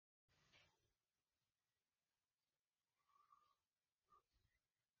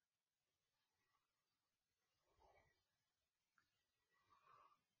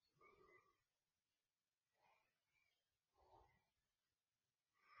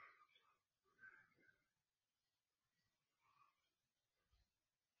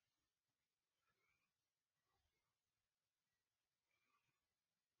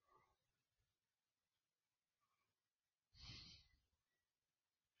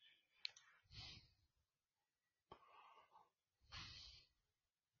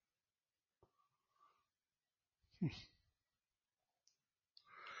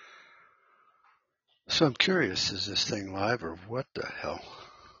So I'm curious, is this thing live or what the hell?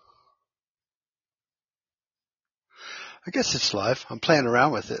 I guess it's live. I'm playing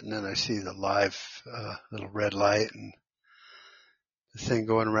around with it and then I see the live little red light and the thing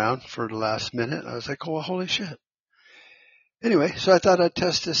going around for the last minute. I was like, oh, well, holy shit. Anyway, so I thought I'd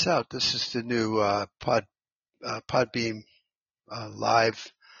test this out. This is the new Podbeam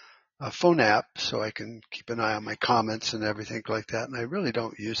live phone app, so I can keep an eye on my comments and everything like that. And I really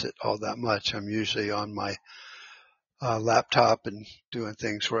don't use it all that much. I'm usually on my laptop and doing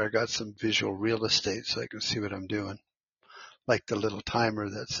things where I got some visual real estate so I can see what I'm doing, like the little timer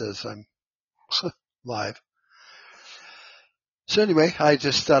that says I'm live. So anyway, I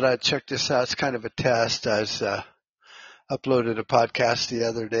just thought I'd check this out. It's kind of a test. I was uploaded a podcast the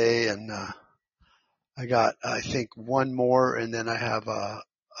other day, and I got, I think, one more, and then I have a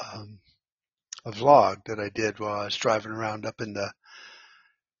vlog that I did while I was driving around up in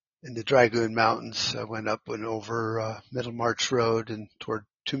the Dragoon Mountains. I went up and over Middlemarch Road and toward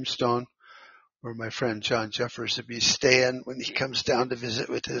Tombstone, where my friend John Jeffers will be staying when he comes down to visit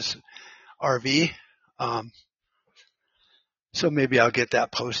with his RV. So maybe I'll get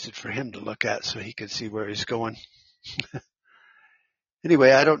that posted for him to look at so he can see where he's going.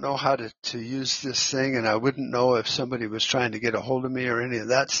 Anyway, I don't know how to use this thing, and I wouldn't know if somebody was trying to get a hold of me or any of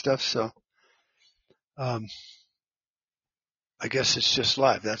that stuff. So I guess it's just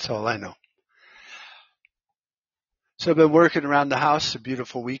live. That's all I know. So I've been working around the house. A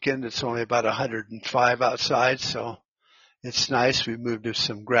beautiful weekend. It's only about 105 outside, so it's nice. We moved to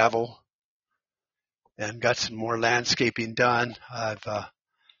some gravel and got some more landscaping done. I've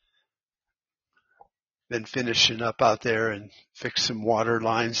been finishing up out there and fixed some water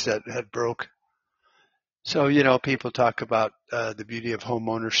lines that had broke. So, people talk about the beauty of home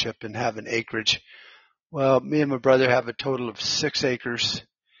ownership and having acreage. Well, me and my brother have a total of 6 acres,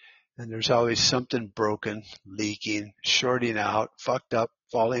 and there's always something broken, leaking, shorting out, fucked up,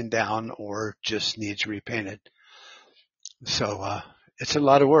 falling down, or just needs repainted. So it's a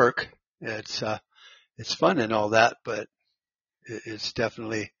lot of work. It's fun and all that, but it's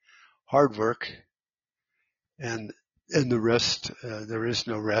definitely hard work. And the rest, there is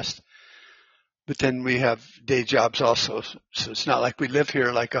no rest. But then we have day jobs also. So it's not like we live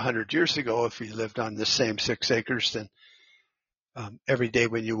here like 100 years ago. If we lived on the same 6 acres, then every day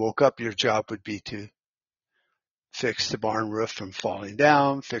when you woke up, your job would be to fix the barn roof from falling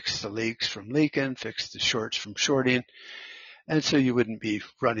down, fix the leaks from leaking, fix the shorts from shorting. And so you wouldn't be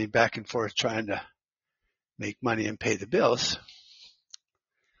running back and forth trying to make money and pay the bills.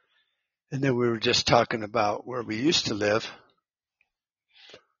 And then we were just talking about where we used to live,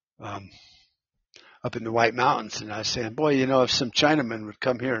 up in the White Mountains. And I was saying, boy, if some Chinaman would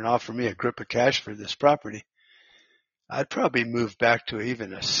come here and offer me a grip of cash for this property, I'd probably move back to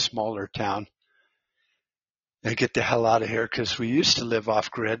even a smaller town and get the hell out of here, because we used to live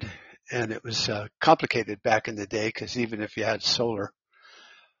off grid, and it was complicated back in the day, because even if you had solar,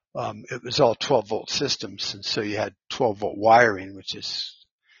 it was all 12-volt systems. And so you had 12-volt wiring, which is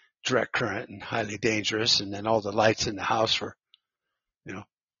direct current and highly dangerous. And then all the lights in the house were,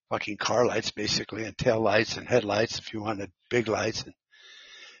 fucking car lights basically, and tail lights and headlights if you wanted big lights, and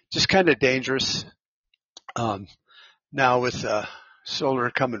just kind of dangerous. Now with solar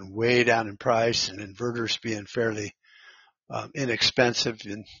coming way down in price and inverters being fairly inexpensive,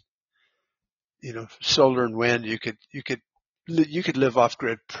 and solar and wind, you could live off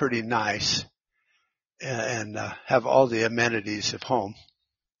grid pretty nice and have all the amenities of home.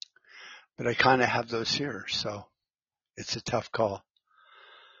 But I kind of have those here, so it's a tough call.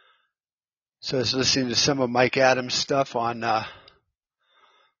 So I was listening to some of Mike Adams' stuff on,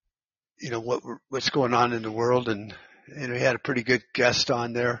 what's going on in the world, and he had a pretty good guest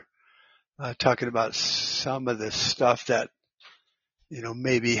on there, talking about some of the stuff that,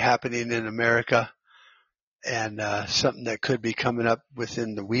 may be happening in America, and something that could be coming up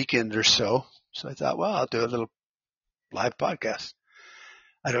within the weekend or so. So I thought, well, I'll do a little live podcast.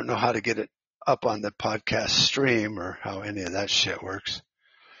 I don't know how to get it up on the podcast stream or how any of that shit works.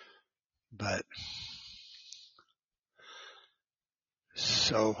 But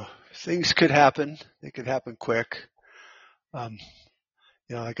so things could happen. They could happen quick.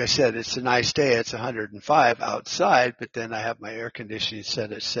 Like I said, it's a nice day. It's 105 outside, but then I have my air conditioning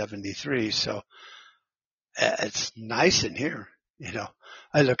set at 73. So it's nice in here.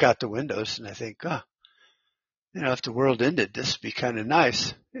 I look out the windows and I think, if the world ended, this would be kind of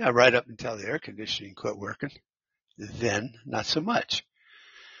nice. Right up until the air conditioning quit working. Then not so much.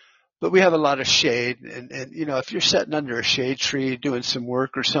 But we have a lot of shade, and if you're sitting under a shade tree doing some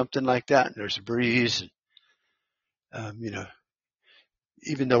work or something like that, and there's a breeze, and You know,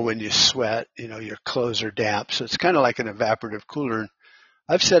 even though when you sweat, you know, your clothes are damp. So it's kind of like an evaporative cooler. And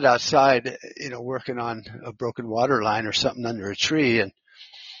I've sat outside, you know, working on a broken water line or something under a tree, and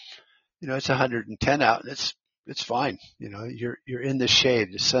you know, it's 110 out, and it's fine. You know, you're in the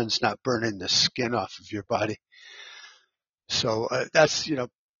shade. The sun's not burning the skin off of your body. So that's, you know,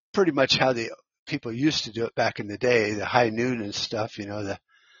 pretty much how the people used to do it back in the day, the high noon and stuff. You know, the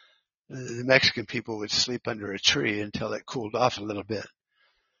Mexican people would sleep under a tree until it cooled off a little bit.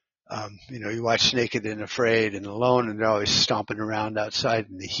 You know, you watch Naked and Afraid and Alone, and they're always stomping around outside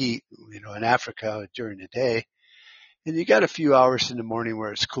in the heat, you know, in Africa during the day. And you got a few hours in the morning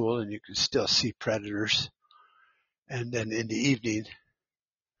where it's cool and you can still see predators. And then in the evening,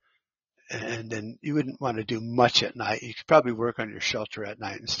 and then you wouldn't want to do much at night. You could probably work on your shelter at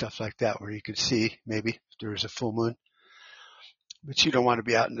night and stuff like that where you could see maybe if there was a full moon. But you don't want to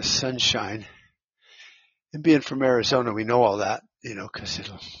be out in the sunshine. And being from Arizona, we know all that, you know, because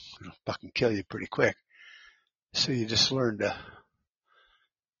it'll fucking kill you pretty quick. So you just learn to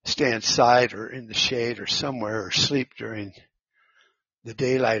stay inside or in the shade or somewhere or sleep during the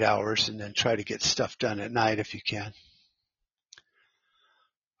daylight hours and then try to get stuff done at night if you can.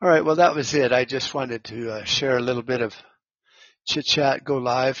 All right, well, that was it. I just wanted to share a little bit of chit chat, go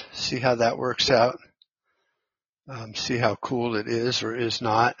live, see how that works out, see how cool it is or is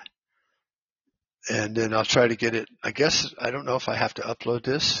not. And then I'll try to get it. I guess, I don't know if I have to upload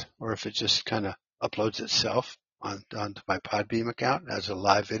this or if it just kind of uploads itself onto my Podbeam account as a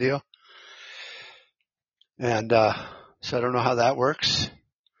live video. And so I don't know how that works.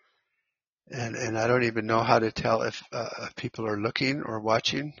 And I don't even know how to tell if people are looking or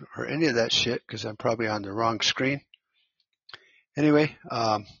watching or any of that shit because I'm probably on the wrong screen. Anyway,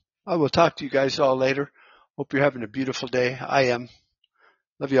 I will talk to you guys all later. Hope you're having a beautiful day. I am.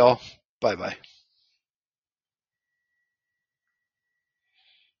 Love you all. Bye-bye.